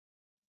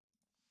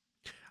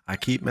I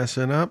keep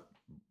messing up,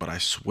 but I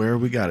swear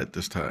we got it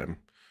this time.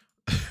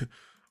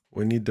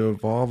 We need to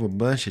evolve a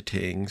bunch of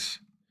things.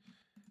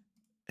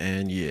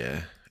 And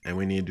yeah, and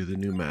we need to do the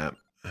new map.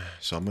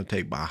 So I'm going to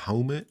take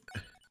Bahamut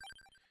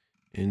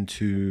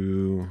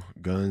into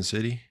Gun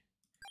City.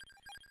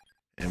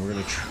 And we're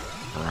going to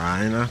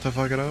try not to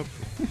fuck it up.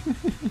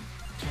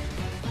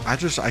 I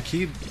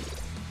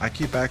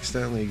keep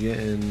accidentally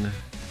getting,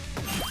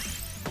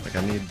 like,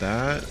 I need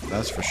that.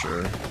 That's for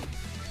sure.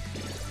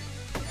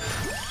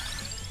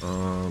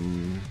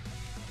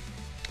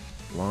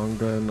 Long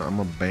gun, I'm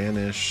gonna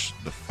banish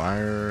the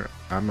fire.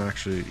 I'm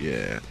actually,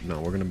 yeah,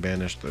 no, we're gonna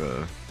banish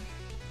the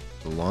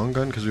long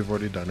gun because we've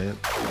already done it.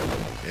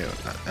 Yeah,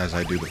 as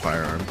I do the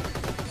firearm,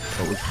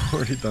 but we've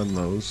already done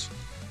those.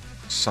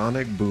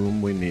 Sonic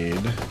boom, we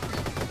need.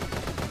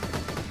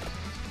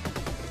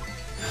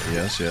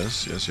 Yes,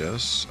 yes, yes,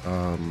 yes.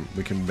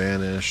 We can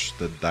banish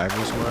the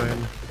diver's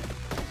mine.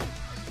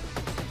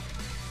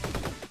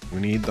 We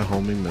need the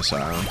homing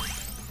missile.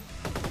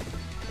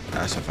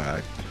 That's a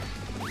fact.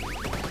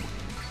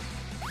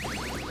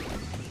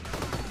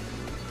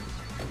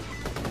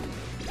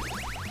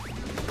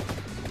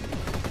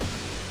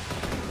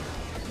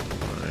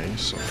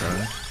 Nice,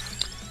 okay.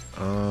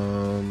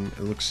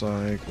 It looks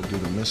like we'll do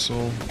the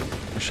missile.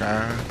 Sure.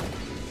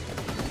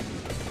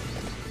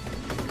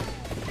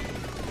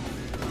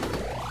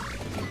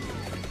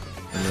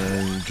 And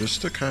then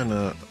just to kind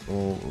of,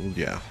 well,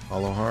 yeah,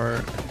 hollow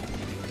heart.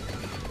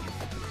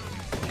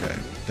 Okay,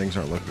 things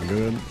aren't looking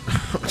good.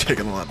 I'm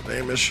taking a lot of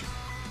damage.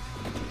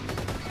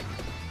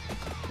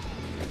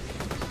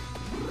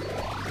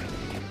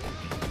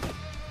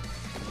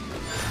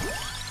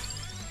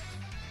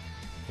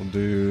 We'll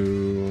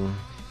do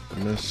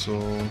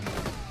missile.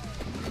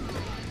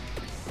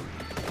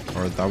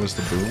 Or that was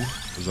the boom.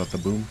 Was that the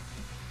boom?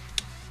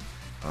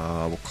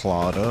 We'll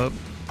claw it up.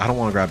 I don't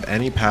want to grab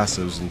any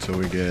passives until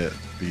we get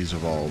these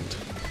evolved.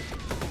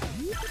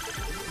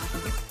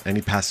 Any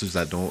passives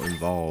that don't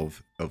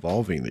involve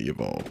evolving the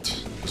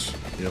evolved. Just,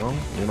 you know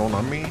what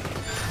I mean?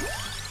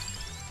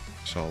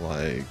 So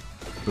like,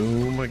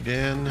 boom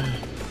again.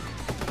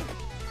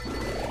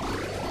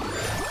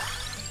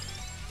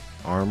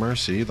 Armor,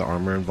 see, the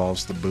armor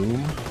involves the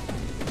boom.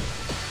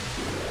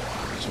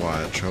 That's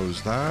why I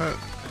chose that.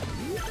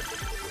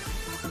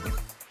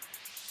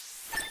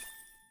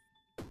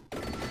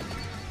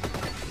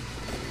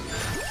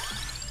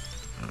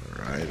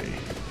 Alrighty.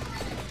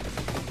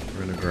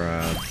 We're gonna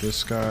grab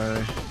this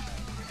guy.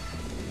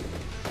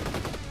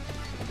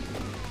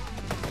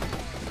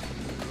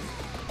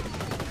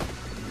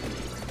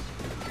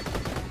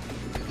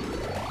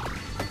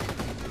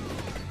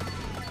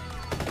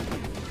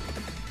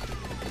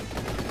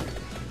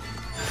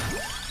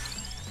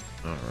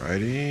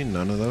 Alrighty,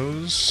 none of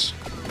those.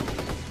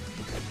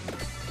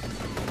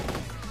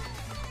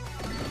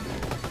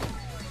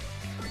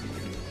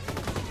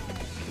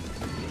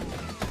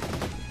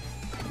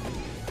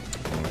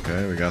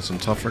 Okay, we got some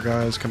tougher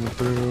guys coming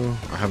through.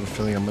 I have a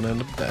feeling I'm gonna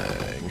end up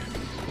dying.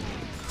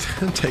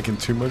 Taking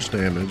too much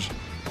damage.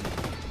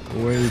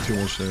 Way too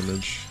much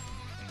damage.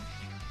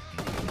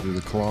 Do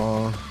the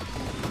claw.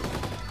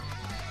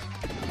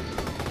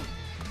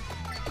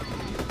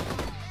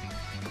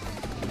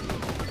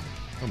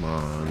 Come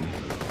on.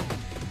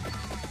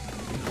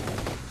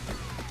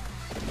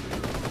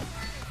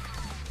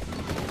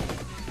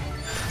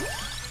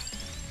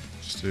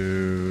 Just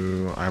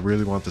do... I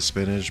really want the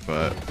spinach,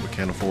 but we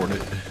can't afford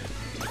it.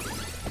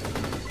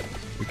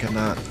 We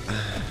cannot...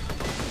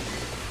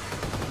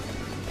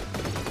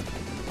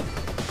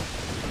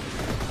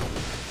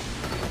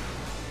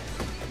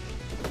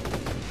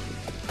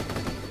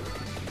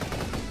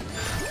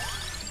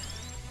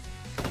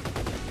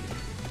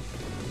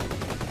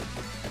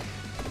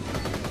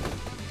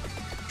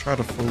 Try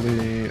to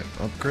fully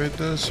upgrade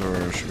this,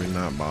 or should we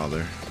not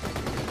bother?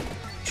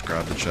 Just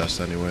grab the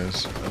chest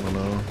anyways. I don't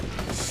know.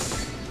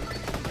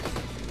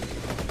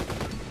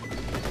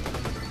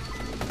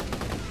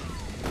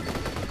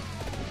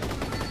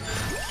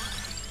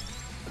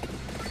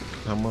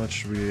 How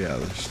much we, yeah,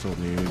 still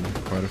need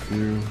quite a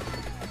few.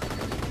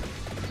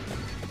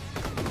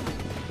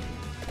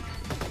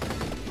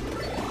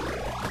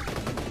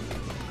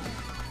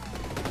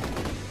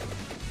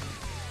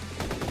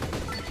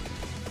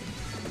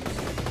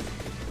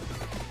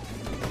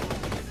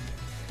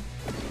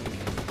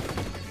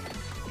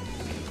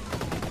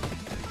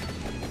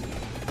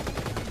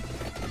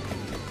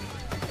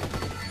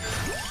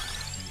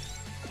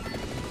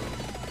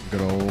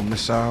 Good old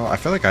missile. I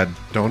feel like I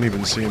don't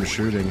even see him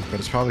shooting,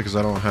 but it's probably because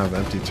I don't have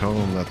empty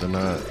tone that they're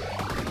not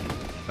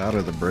out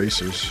of the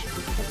bracers.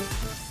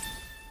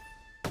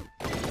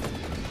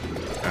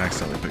 I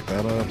accidentally picked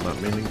that up,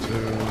 not meaning to.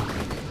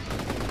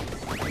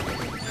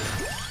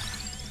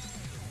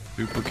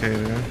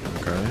 Duplicator,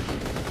 okay.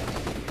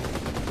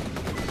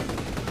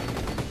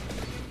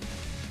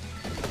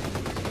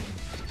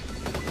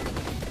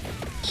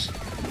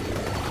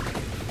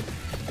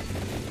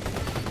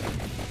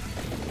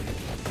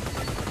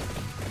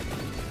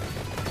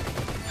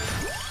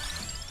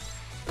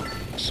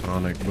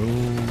 Sonic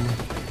boom.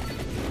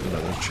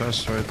 Another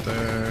chest right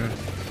there.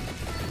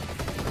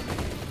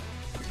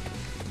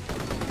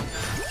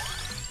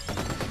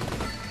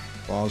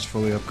 Ball's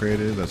fully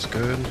upgraded, that's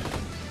good.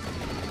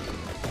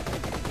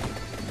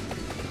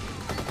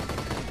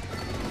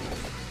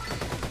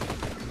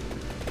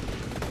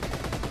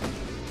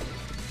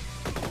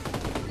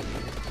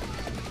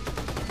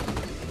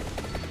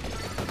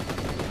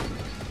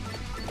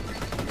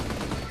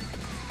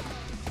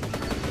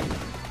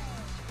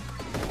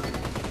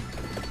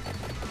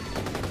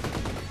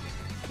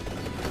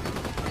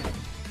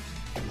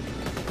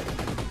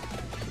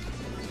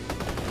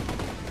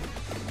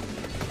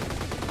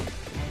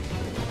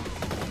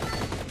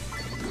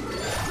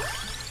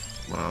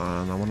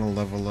 I want to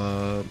level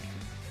up.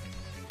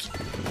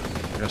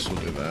 I guess we'll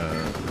do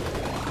that.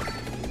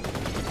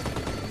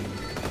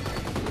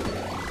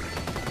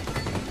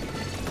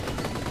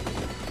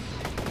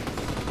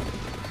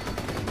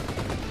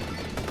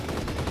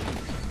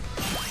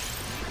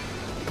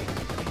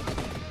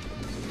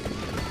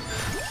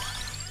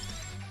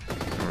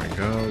 There we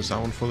go. Is that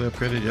one fully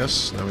upgraded?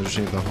 Yes. Now we just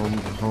need the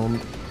home.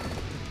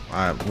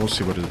 We'll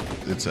see what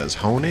it says.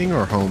 Honing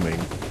or homing?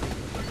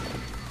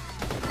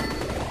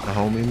 The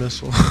homing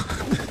missile?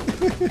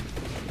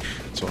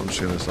 So I'm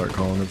just gonna start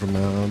calling it from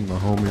now on, the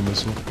homing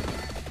missile.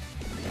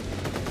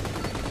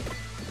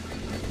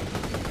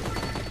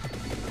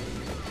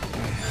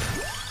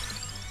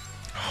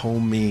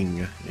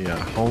 Homing. Yeah,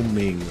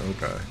 homing.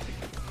 Okay.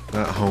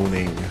 Not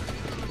honing.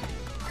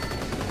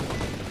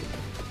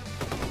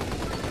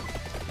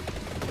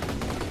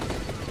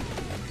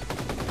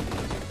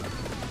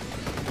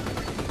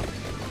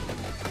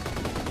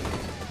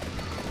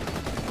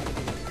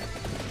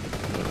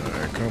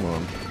 Alright, come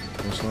on.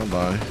 Let's not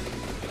die.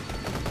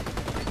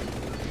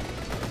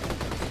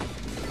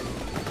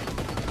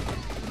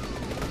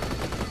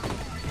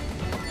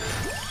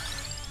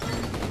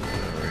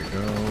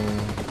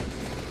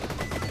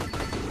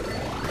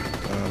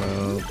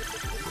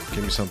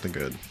 Give me something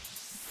good.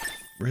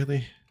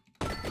 Really?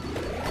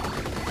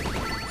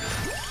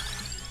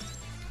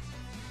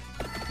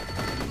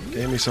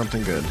 Give me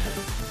something good.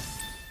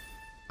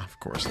 Of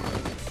course not.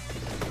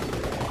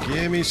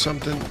 Give me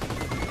something.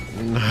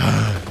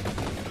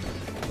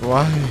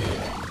 Why?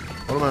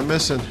 What am I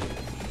missing?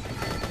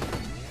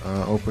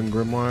 Open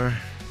grimoire.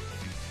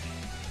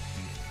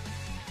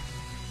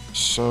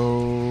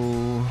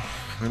 So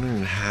I don't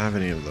even have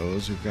any of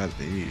those. We've got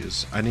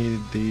these. I need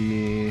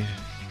the.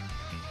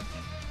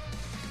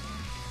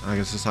 I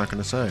guess it's not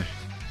gonna say.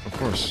 Of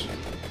course.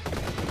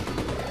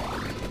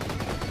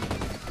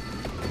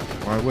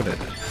 Why would it?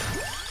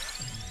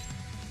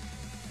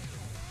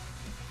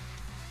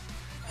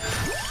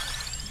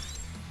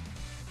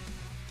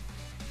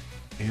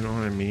 You know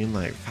what I mean?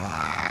 Like,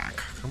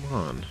 fuck. Come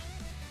on.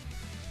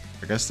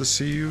 I guess the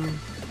CU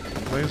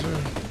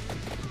laser?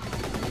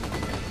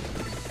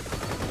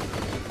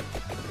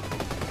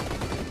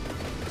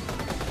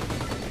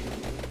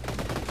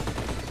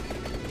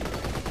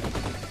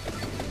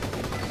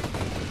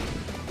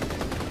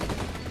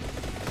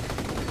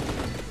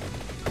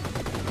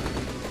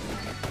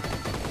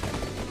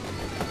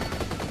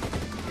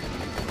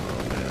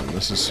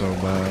 This is so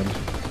bad.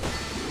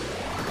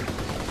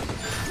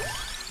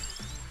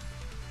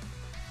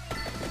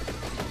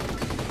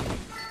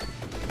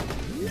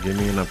 Give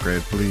me an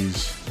upgrade,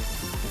 please.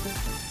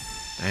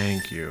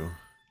 Thank you.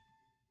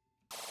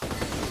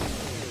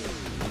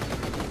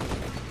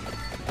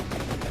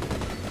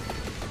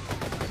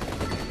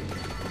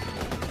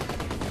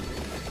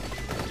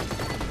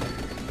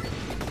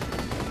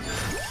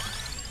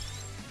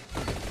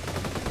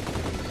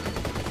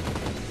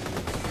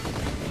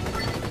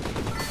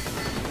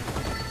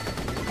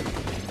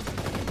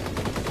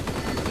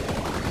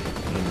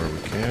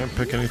 Can't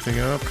pick anything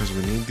up because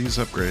we need these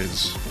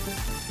upgrades.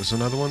 There's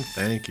another one?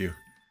 Thank you.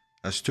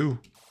 That's two.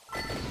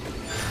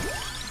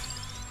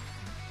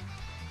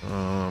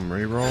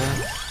 Reroll.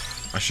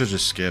 I should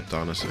just skipped,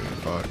 honestly.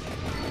 Fuck.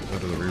 Go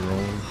to the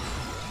reroll.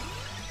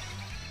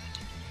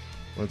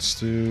 Let's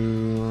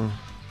do.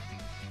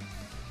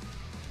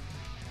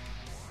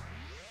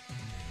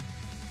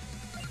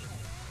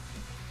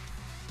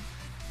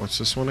 What's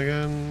this one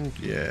again?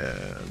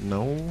 Yeah,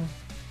 no.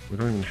 We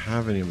don't even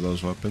have any of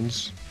those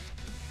weapons.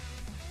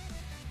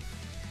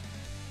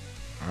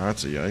 Oh,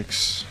 that's a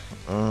yikes.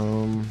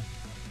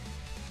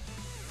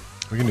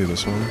 We can do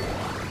this one.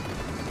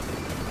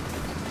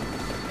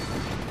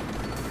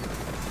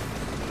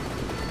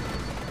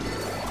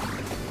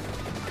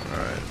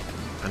 Alright.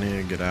 I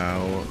need to get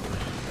out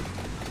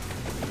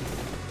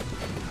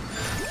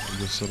of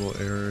this little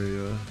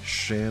area.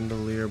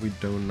 Chandelier we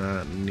do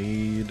not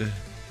need.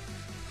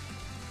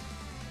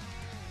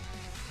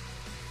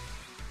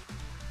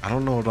 I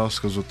don't know what else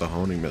goes with the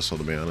honing missile,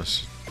 to be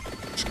honest.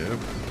 Skip.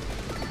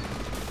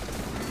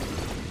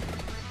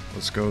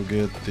 Let's go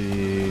get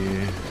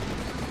the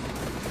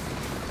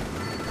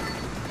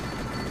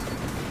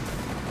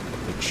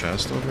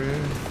chest over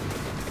here.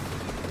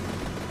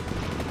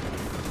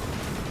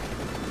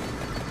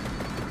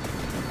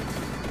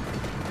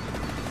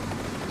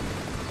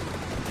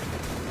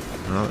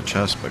 not a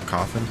chest, but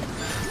coffin.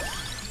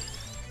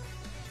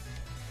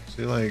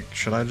 See, like,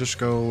 should I just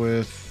go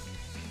with...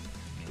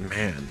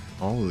 Man,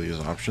 all of these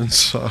options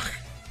suck.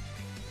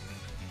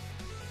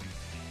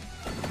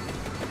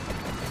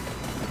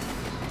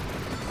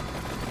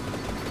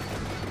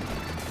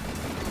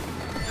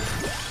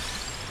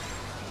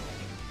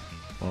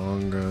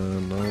 Long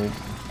gun, nope.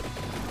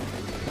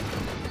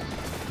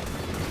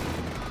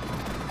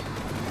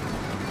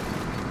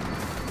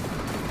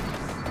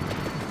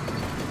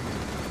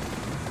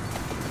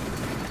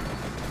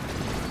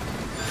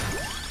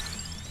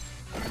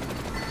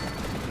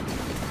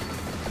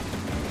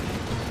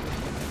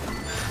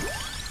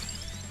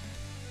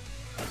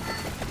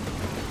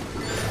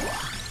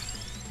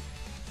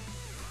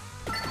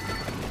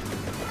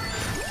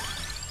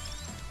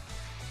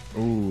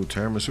 Ooh,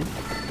 tiramisu.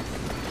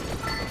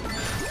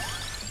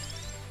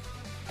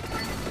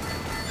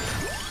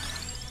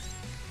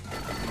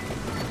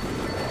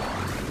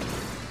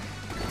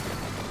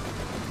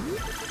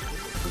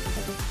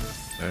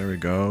 There we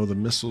go, the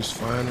missiles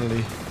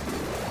finally.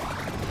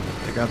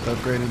 They got the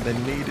upgrade they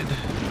needed.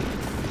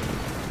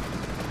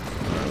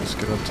 Alright, let's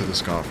get up to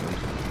this coffin.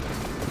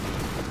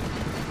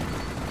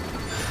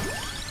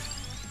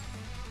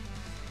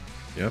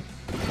 Yep.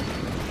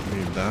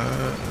 Need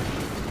that.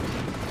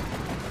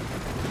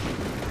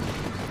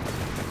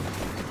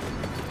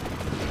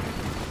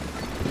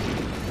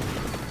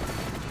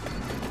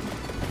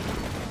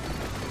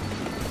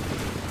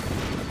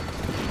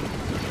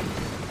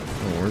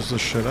 Oh, where's the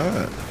shit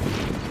at?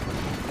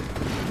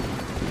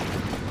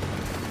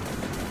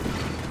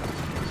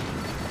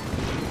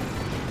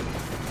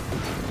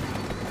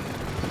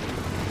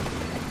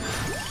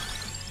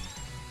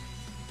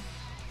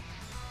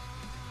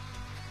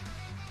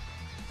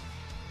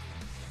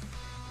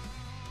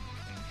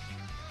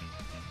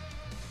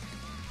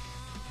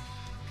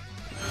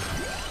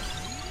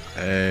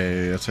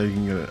 Hey, that's how you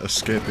can get a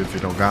skip if you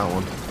don't got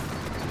one.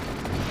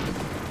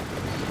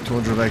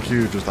 200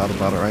 IQ, just thought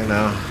about it right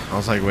now. I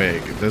was like,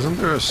 wait, isn't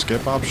there a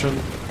skip option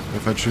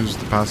if I choose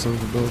the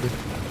passive ability?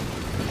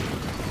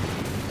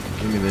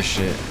 Give me this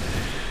shit.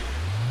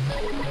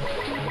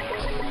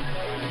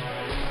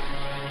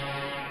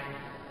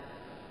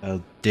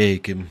 I'll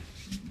take him.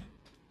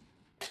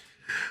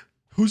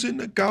 Who's in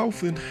the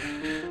coffin?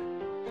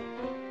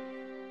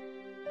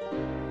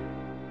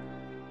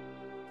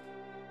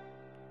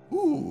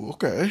 Ooh,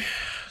 okay.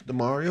 The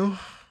Mario.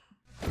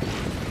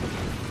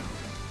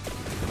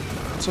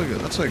 That's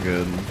a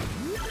good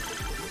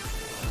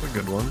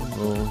one.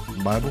 Little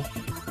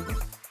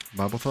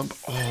Bible thump.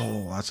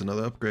 Oh, that's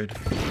another upgrade.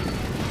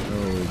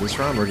 Oh, this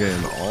round we're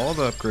getting all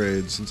the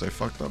upgrades since I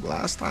fucked up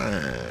last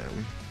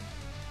time.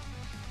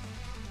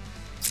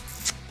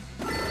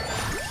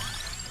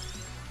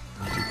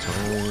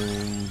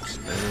 Tome,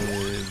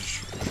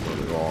 stage. We're just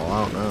gonna go all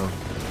out now.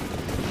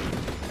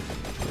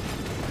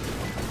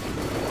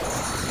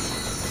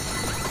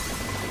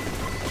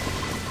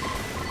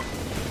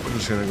 We're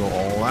just gonna go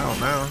all out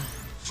now.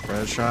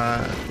 Spread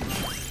shot.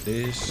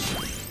 This.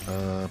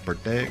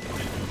 Protect.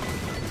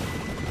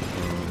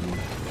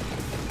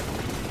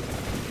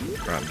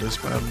 Grab this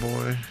bad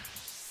boy.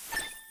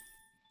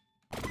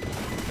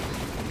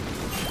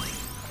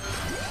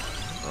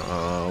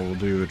 We'll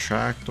do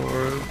attract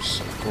orbs,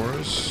 of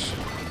course.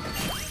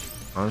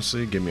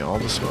 Honestly, give me all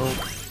the smoke.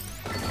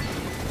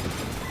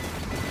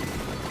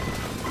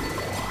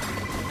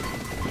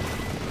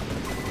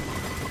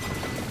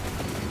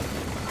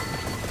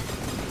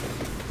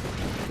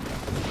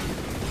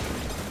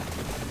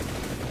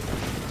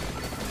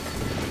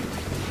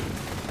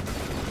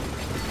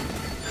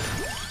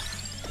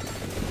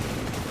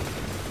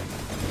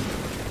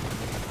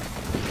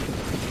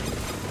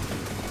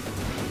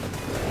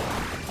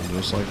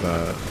 Just like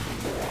that.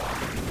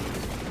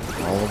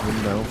 All of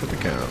them down for the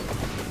count.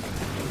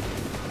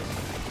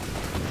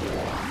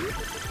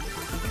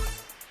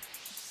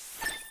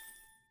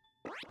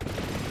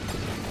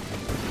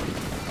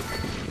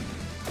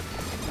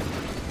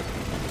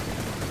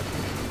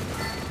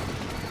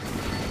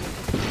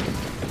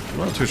 I'm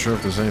not too sure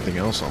if there's anything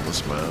else on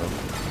this map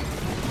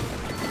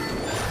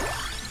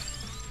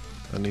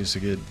that needs to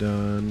get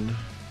done.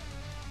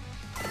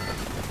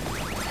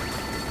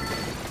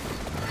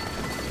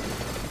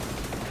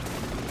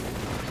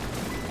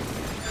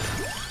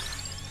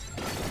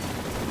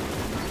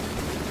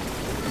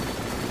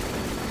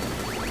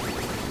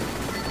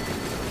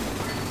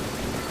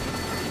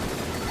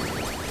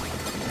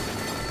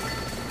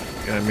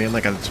 I mean,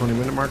 like at the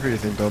 20-minute marker, you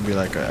think there'll be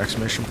like an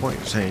exclamation point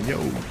saying, yo,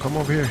 come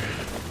over here.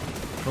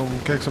 Come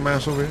kick some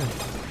ass over here.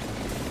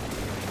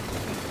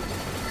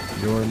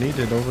 You're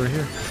needed over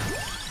here.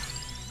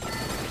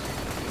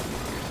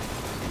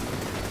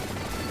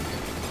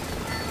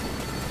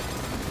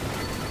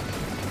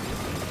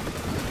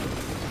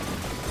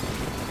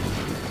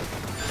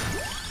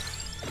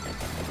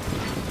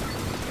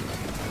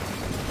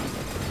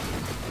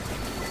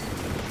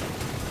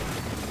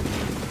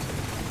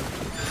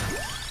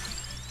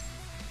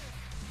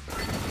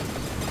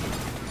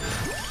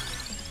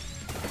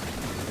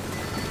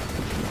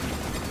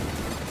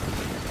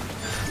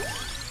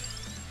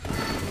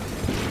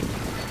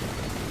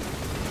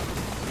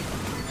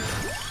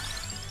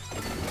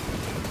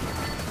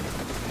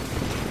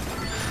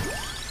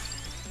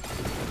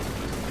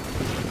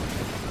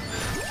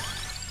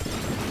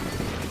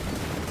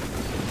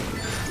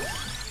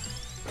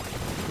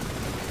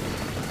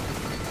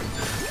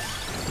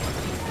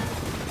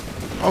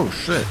 Oh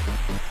shit.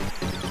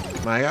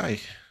 My eye.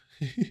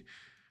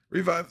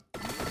 Revive.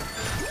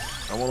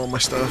 I want all my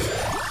stuff.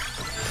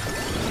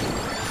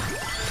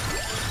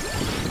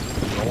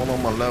 I want all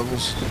my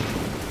levels.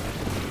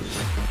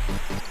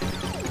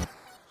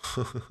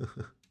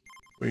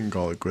 We can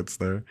call it quits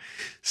there.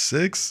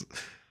 6.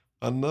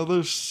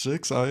 Another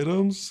 6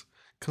 items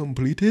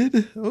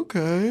completed?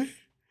 Okay.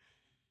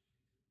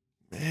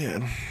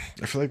 Man,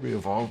 I feel like we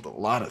evolved a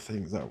lot of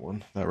things that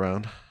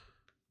round.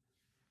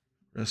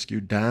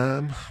 Rescue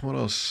dime. What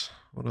else?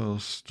 What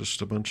else?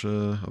 Just a bunch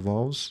of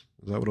evolves?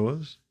 Is that what it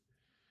was?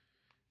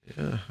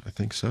 Yeah, I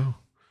think so.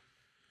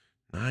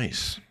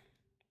 Nice.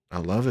 I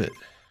love it.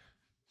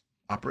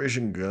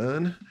 Operation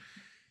Gun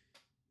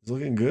is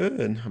looking good.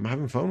 I'm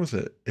having fun with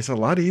it. It's a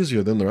lot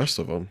easier than the rest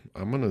of them.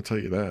 I'm going to tell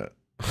you that.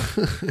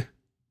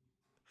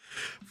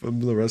 From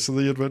the rest of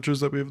the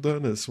adventures that we've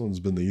done, this one's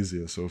been the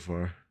easiest so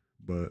far.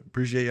 But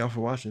appreciate y'all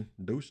for watching.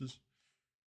 Deuces.